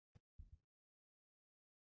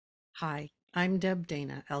Hi, I'm Deb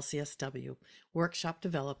Dana, LCSW, workshop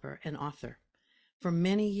developer and author. For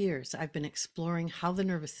many years, I've been exploring how the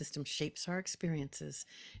nervous system shapes our experiences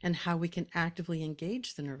and how we can actively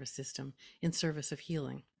engage the nervous system in service of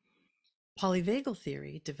healing. Polyvagal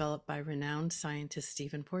theory, developed by renowned scientist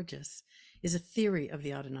Stephen Porges, is a theory of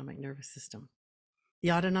the autonomic nervous system.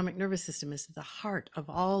 The autonomic nervous system is at the heart of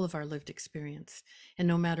all of our lived experience, and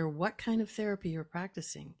no matter what kind of therapy you're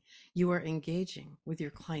practicing, you are engaging with your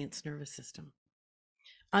client's nervous system.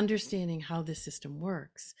 Understanding how this system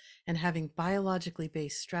works and having biologically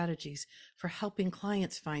based strategies for helping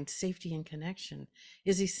clients find safety and connection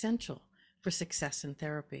is essential for success in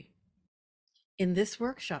therapy. In this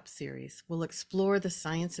workshop series, we'll explore the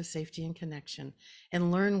science of safety and connection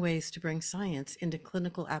and learn ways to bring science into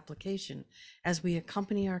clinical application as we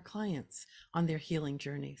accompany our clients on their healing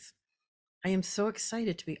journeys. I am so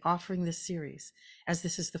excited to be offering this series, as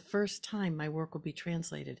this is the first time my work will be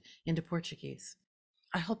translated into Portuguese.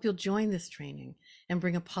 I hope you'll join this training and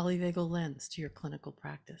bring a polyvagal lens to your clinical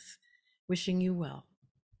practice. Wishing you well.